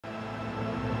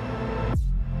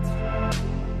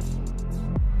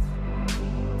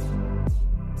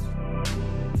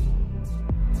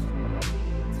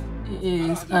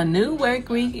is a new work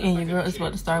week and your girl is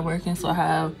about to start working, so I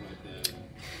have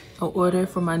an order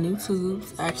for my new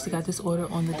tubes. I actually got this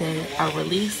order on the day I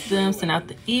released them, sent out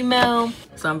the email,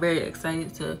 so I'm very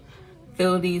excited to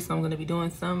fill these. So I'm going to be doing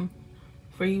some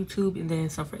for YouTube and then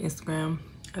some for Instagram.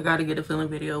 I got to get a filling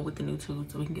video with the new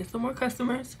tubes so we can get some more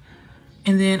customers.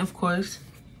 And then of course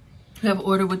we have an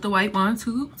order with the white bond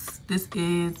tubes. This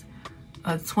is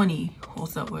a 20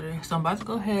 wholesale order, so I'm about to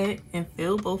go ahead and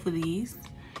fill both of these.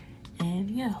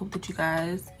 And yeah, hope that you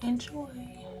guys enjoy.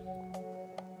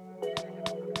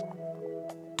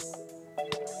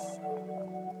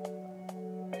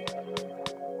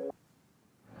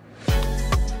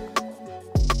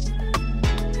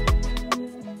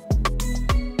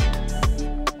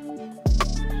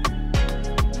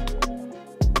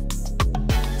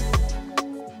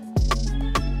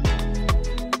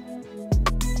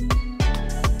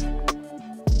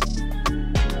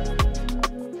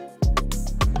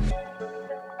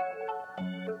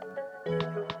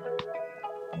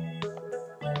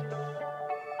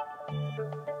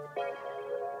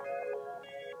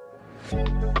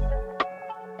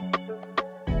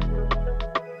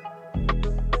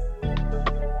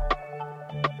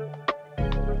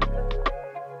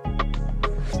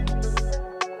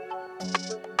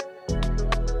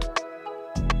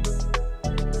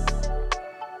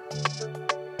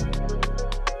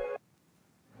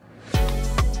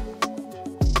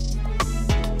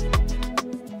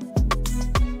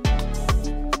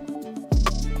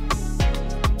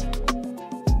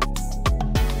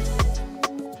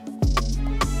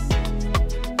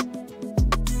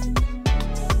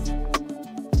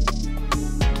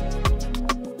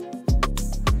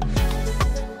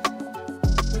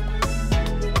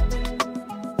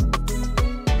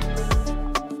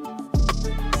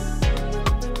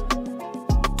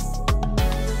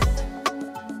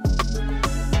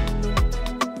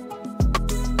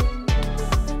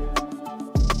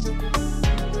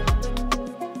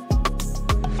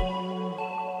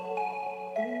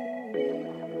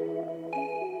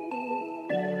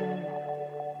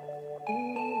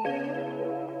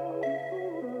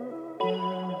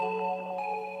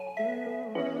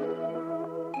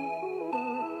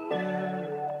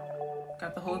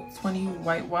 Got the whole 20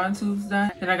 white wand tubes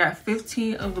done. Then I got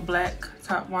 15 of the black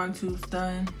top wand tubes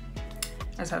done.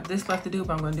 I just have this left to do,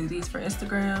 but I'm gonna do these for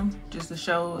Instagram just to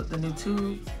show the new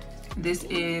tube. This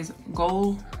is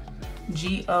Goal,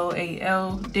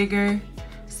 G-O-A-L, Digger,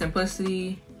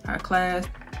 Simplicity, High Class.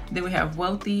 Then we have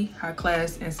Wealthy, High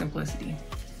Class, and Simplicity.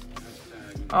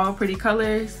 All pretty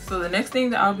colors. So the next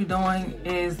thing that I'll be doing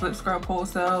is lip scrub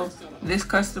wholesale. This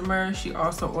customer, she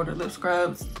also ordered lip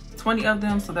scrubs, 20 of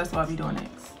them, so that's what I'll be doing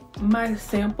next. My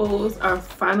samples are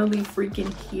finally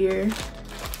freaking here.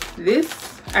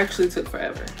 This actually took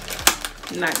forever,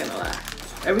 not gonna lie.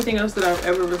 Everything else that I've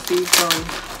ever received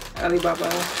from Alibaba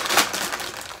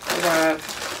arrived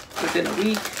within a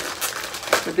week,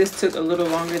 but this took a little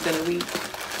longer than a week.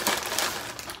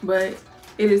 But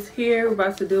it is here. We're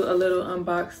about to do a little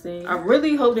unboxing. I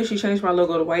really hope that she changed my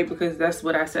logo to white because that's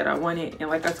what I said I wanted. And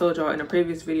like I told y'all in a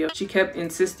previous video, she kept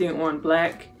insisting on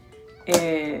black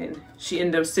and she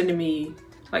ended up sending me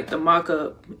like the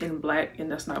mock-up in black,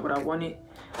 and that's not what I wanted.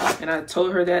 And I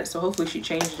told her that, so hopefully she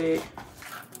changed it.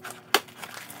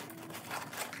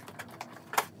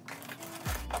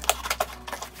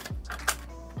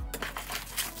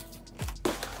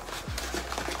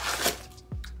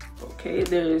 Okay,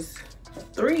 there's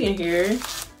 3 in here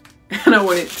and I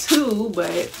wanted 2,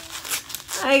 but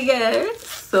I guess.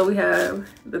 So we have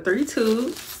the 3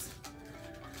 tubes.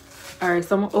 All right,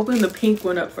 so I'm gonna open the pink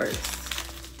one up first.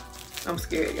 I'm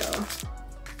scared, y'all.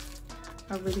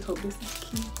 I really hope this is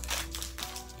cute.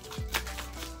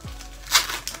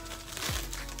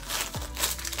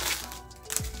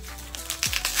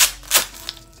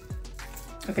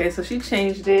 Okay, so she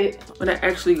changed it. When I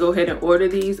actually go ahead and order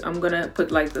these, I'm gonna put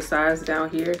like the size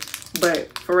down here.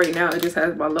 But for right now, it just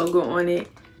has my logo on it.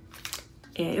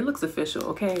 And it looks official,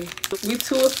 okay? We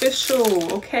too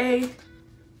official, okay?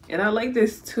 And I like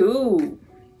this too.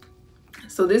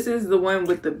 So this is the one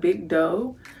with the big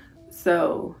dough.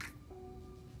 So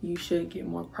you should get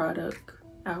more product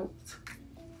out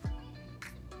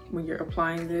when you're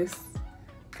applying this.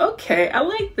 Okay, I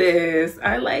like this.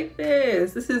 I like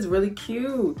this. This is really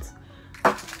cute.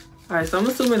 All right, so I'm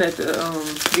assuming that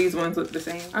these ones look the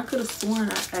same. I could have sworn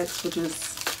I asked for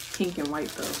just pink and white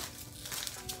though.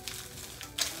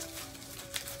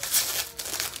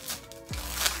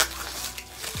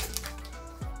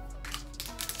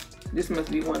 This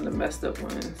must be one of the messed up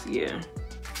ones, yeah.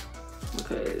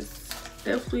 Because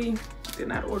definitely did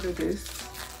not order this.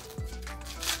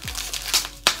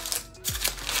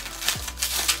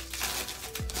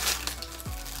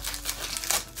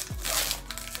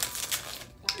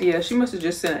 Yeah, she must have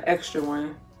just sent an extra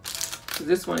one.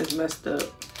 This one is messed up.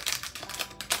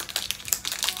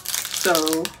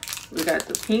 So we got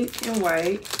the pink and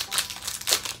white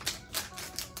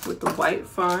with the white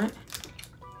font.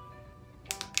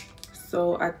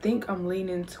 So I think I'm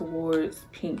leaning towards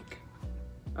pink,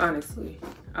 honestly.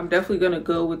 I'm definitely gonna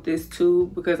go with this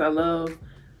too because I love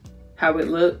how it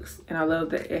looks and I love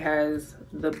that it has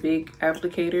the big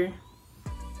applicator.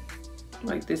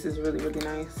 Like, this is really, really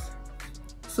nice.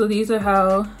 So these are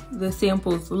how the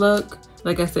samples look.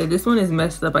 Like I said, this one is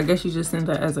messed up. I guess you just sent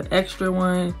that as an extra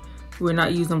one. We're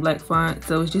not using black font,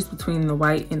 so it's just between the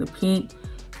white and the pink.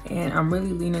 And I'm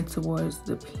really leaning towards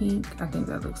the pink. I think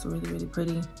that looks really, really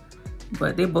pretty.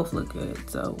 But they both look good.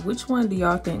 So which one do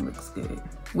y'all think looks good?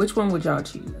 Which one would y'all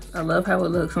choose? I love how it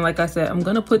looks. And like I said, I'm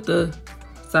gonna put the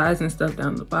size and stuff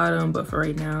down the bottom, but for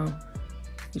right now,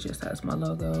 it just has my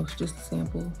logo. It's just a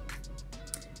sample.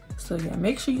 So yeah,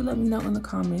 make sure you let me know in the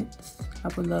comments. I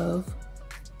would love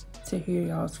to hear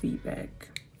y'all's feedback.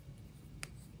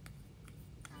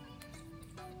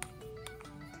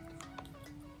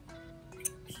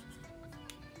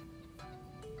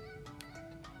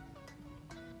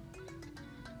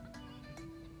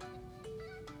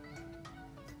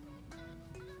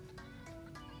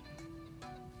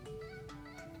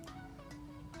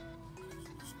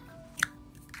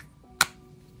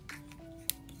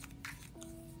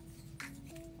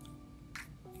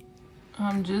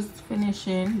 I'm just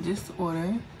finishing this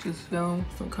order, just film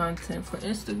some content for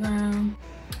Instagram.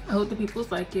 I hope the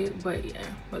peoples like it, but yeah,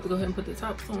 I'm about to go ahead and put the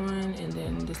tops on, and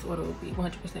then this order will be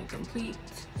 100% complete.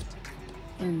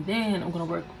 And then I'm gonna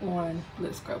work on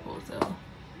lip scrub wholesale.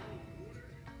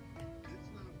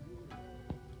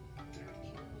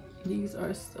 These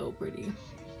are so pretty.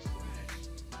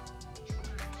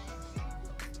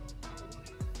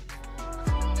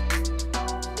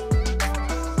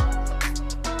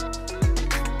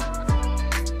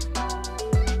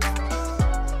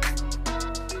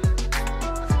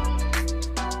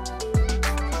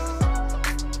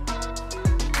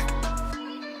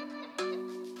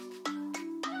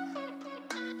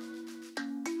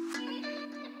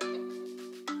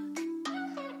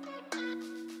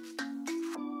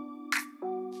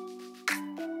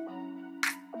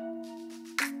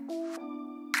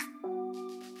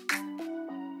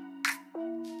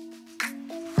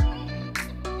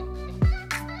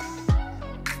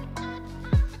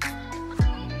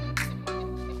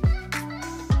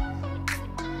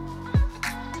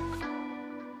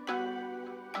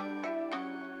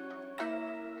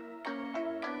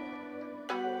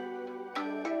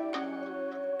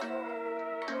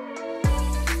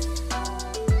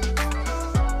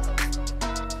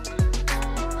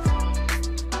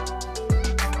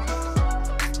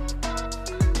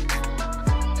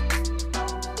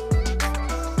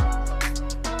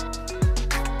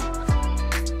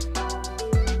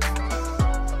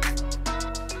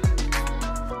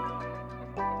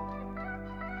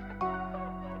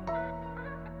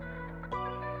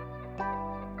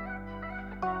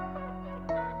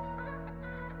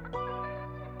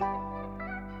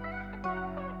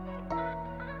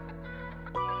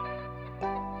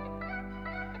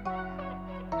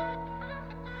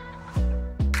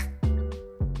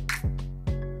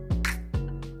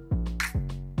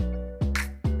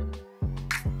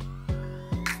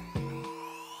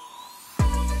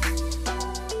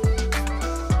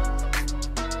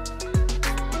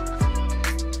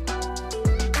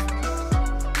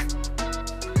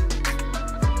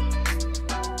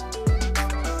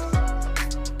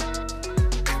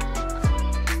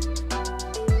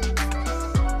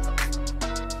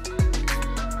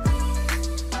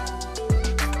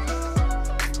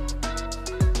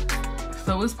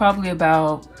 So it's probably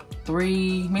about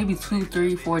 3, maybe 2,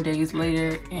 3, 4 days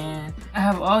later, and I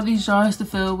have all these jars to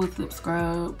fill with lip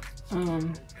scrub.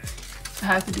 I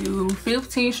have to do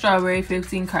 15 strawberry,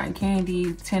 15 cotton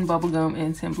candy, 10 bubblegum,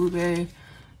 and 10 blueberry.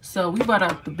 So we brought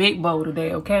out the big bowl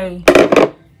today, okay?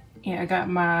 And I got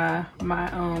my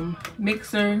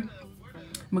mixer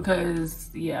because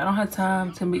yeah, I don't have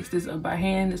time to mix this up by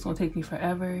hand. It's gonna take me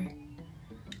forever.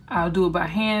 I'll do it by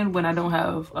hand when I don't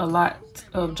have a lot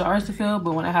of jars to fill,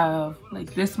 but when I have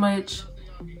like this much,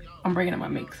 I'm bringing up my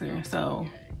mixer. So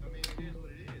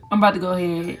I'm about to go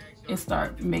ahead and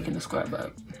start making the scrub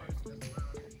up.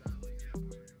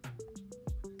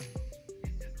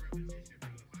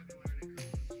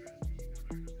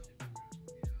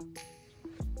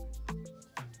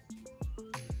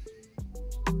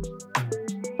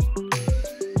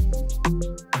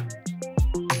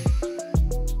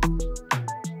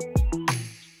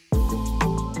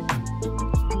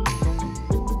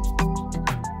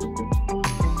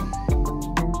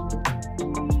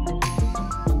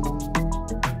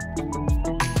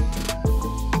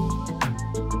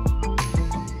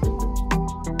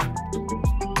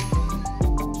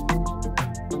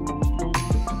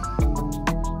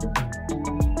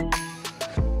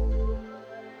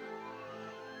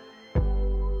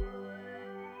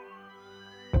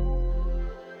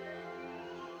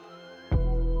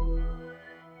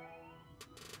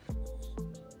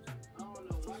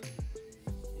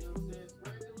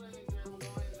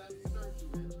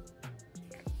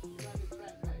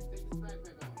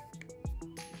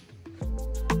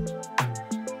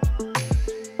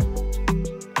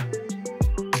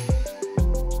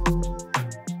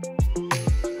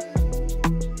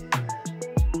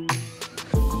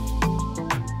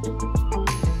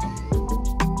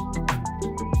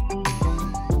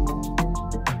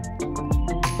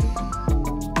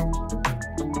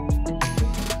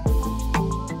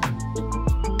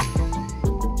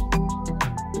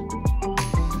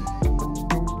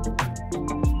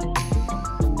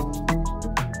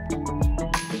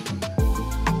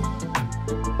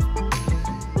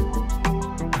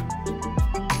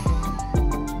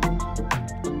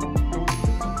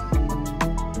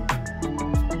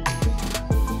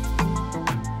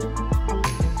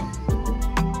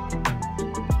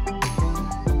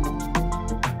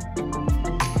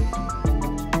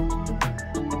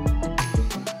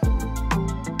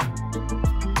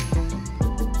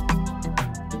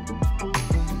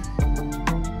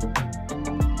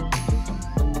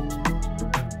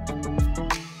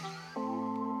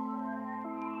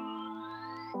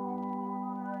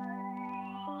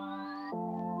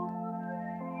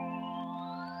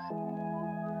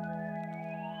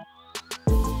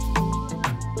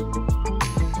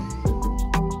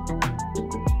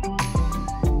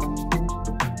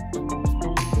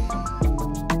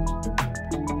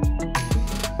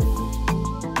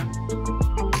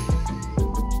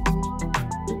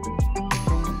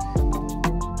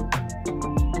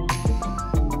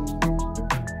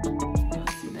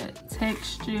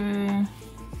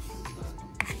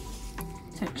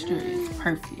 Texture is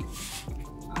perfect.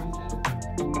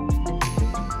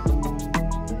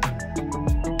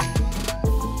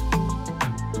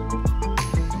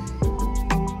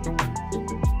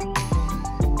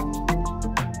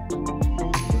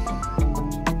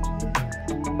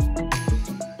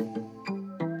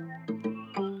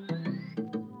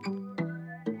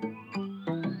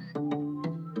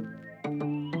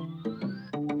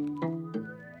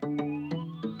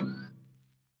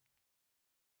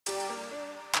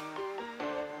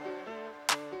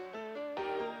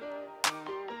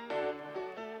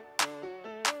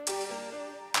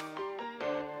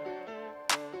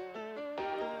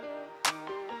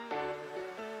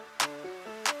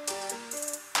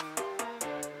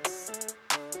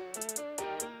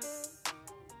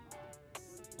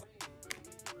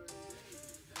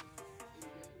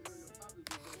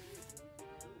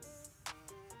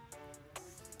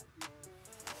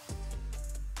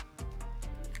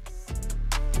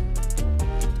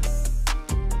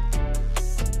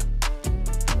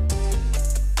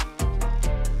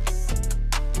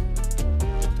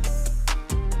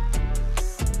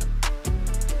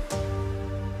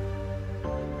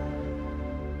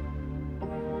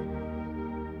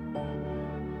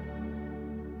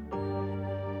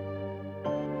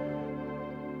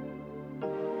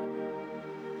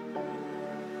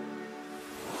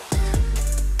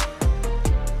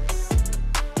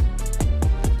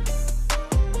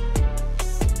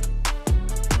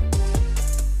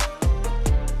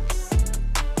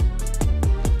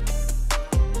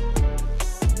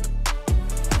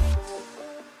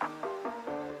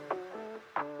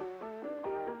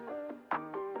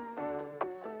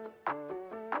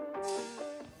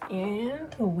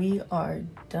 And we are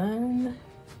done.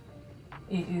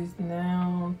 It is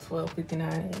now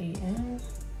 12:59 a.m.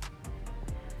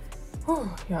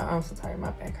 Y'all, I'm so tired.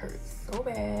 My back hurts so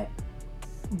bad.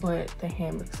 But the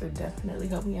hand mixer definitely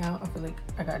helped me out. I feel like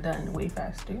I got done way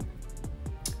faster.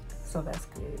 So that's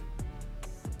good.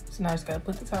 So now I just gotta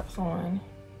put the tops on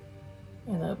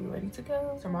and I'll be ready to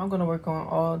go. So I'm gonna work on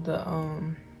all the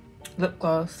lip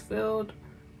gloss filled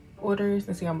orders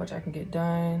and see how much I can get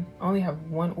done. I only have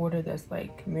one order that's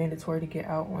like mandatory to get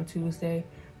out on Tuesday,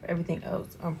 but everything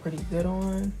else I'm pretty good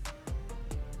on,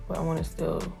 but I want to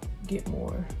still get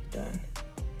more done.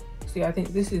 See, I think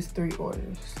this is 3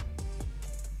 orders.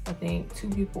 I think 2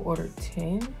 people ordered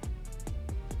 10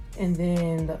 and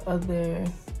then the other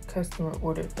customer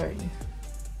ordered 30.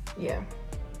 Yeah.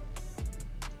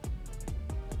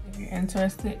 If you're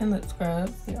interested in lip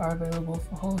scrubs, they are available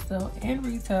for wholesale and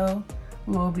retail.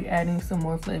 We will be adding some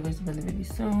more flavors really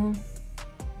soon.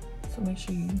 So make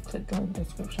sure you click the link in the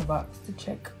description box to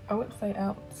check our website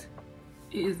out.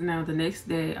 It is now the next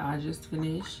day. I just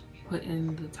finished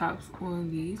putting the tops on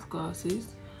these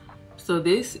glosses. So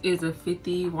this is a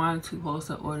 50 wine tube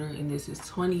wholesale order and this is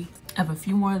 20. I have a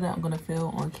few more that I'm gonna fill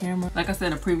on camera. Like I said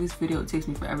in a previous video, it takes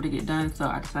me forever to get done, so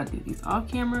I decided to do these off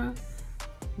camera,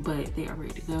 but they are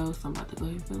ready to go, so I'm about to go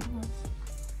ahead and fill them.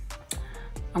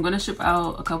 I'm gonna ship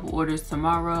out a couple orders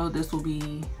tomorrow. This will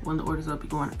be one of the orders that'll be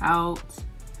going out,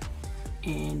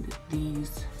 and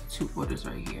these 2 orders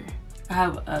right here. I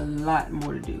have a lot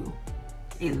more to do,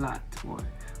 a lot more,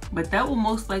 but that will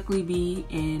most likely be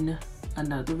in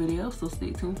another video, so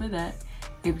stay tuned for that.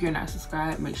 If you're not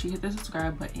subscribed, make sure you hit the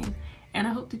subscribe button, and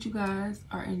I hope that you guys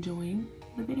are enjoying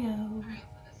the video.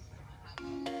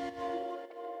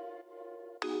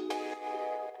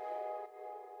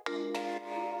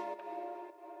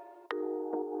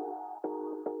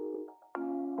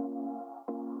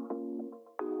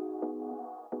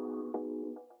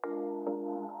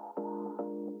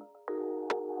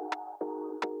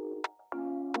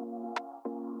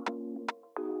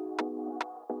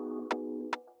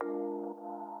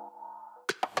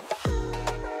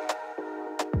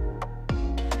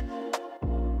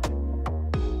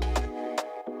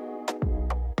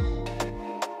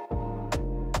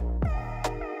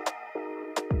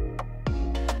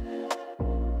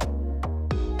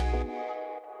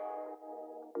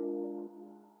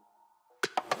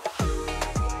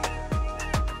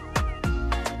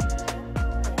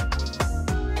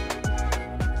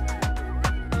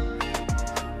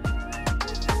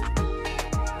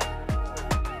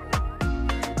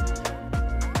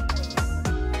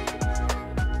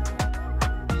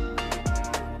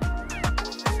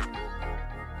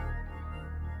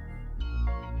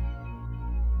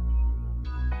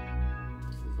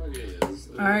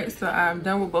 All right, so I'm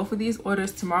done with both of these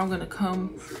orders. Tomorrow I'm gonna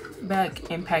come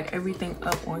back and pack everything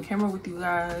up on camera with you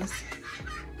guys.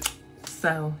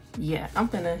 So yeah, I'm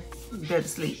gonna go to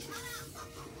sleep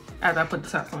as I put the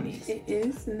tops on these. It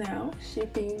is now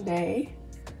shipping day.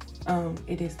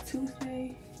 It is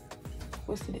Tuesday.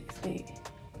 What's today's date?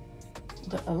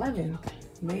 The 11th,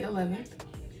 May 11th.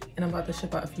 And I'm about to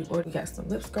ship out a few orders. We got some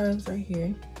lip scrubs right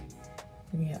here.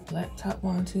 We have black top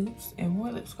wand tubes and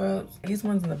more lip scrubs. These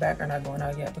ones in the back are not going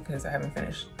out yet because I haven't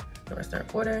finished the rest of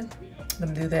the order. I'm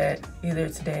gonna do that either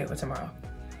today or tomorrow.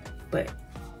 But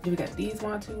we got these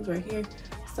wand tubes right here.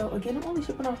 So again, I'm only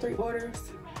shipping off 3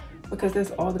 orders because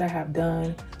that's all that I have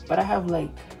done. But I have like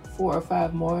 4 or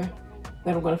 5 more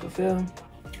that I'm gonna fulfill.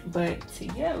 But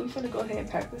yeah, we're gonna go ahead and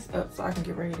pack this up so I can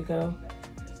get ready to go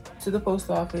to the post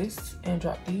office and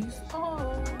drop these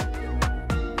off.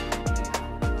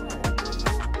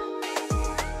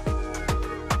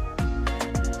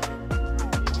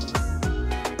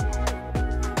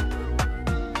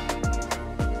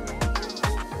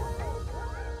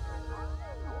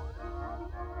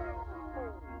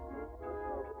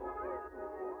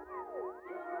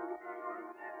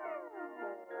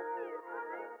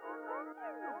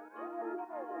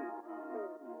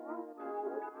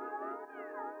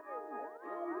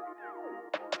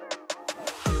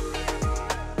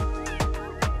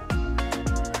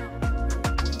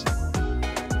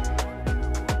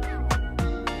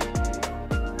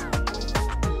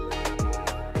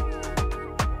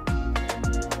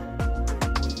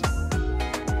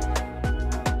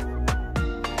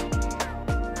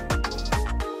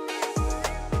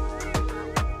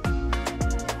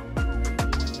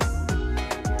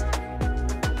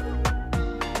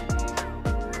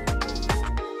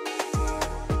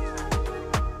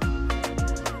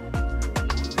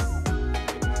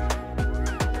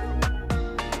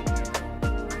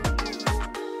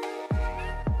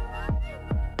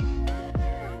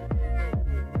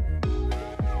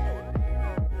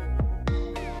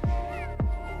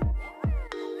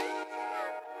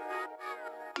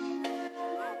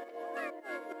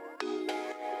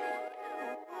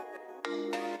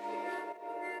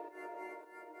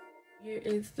 Here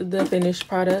is the finished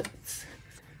products.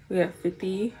 We have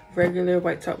 50 regular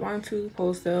white top wand tube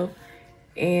wholesale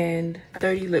and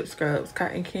 30 lip scrubs,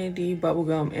 cotton candy,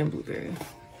 bubblegum, and blueberry.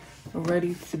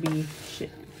 Ready to be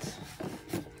shipped.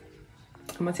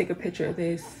 I'm gonna take a picture of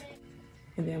this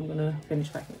and then I'm gonna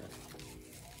finish packing it up.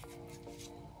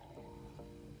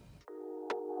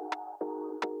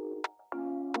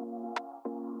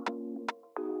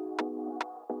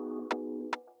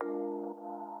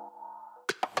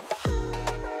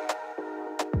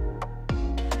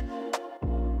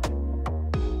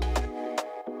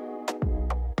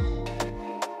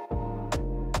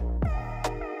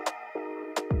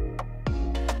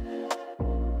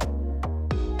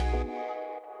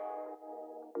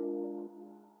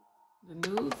 The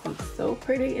nudes look so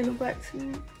pretty in the black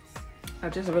tubes. I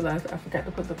just realized I forgot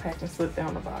to put the packing slip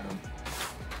down the bottom.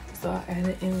 So I'll add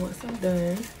it in once I'm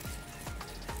done.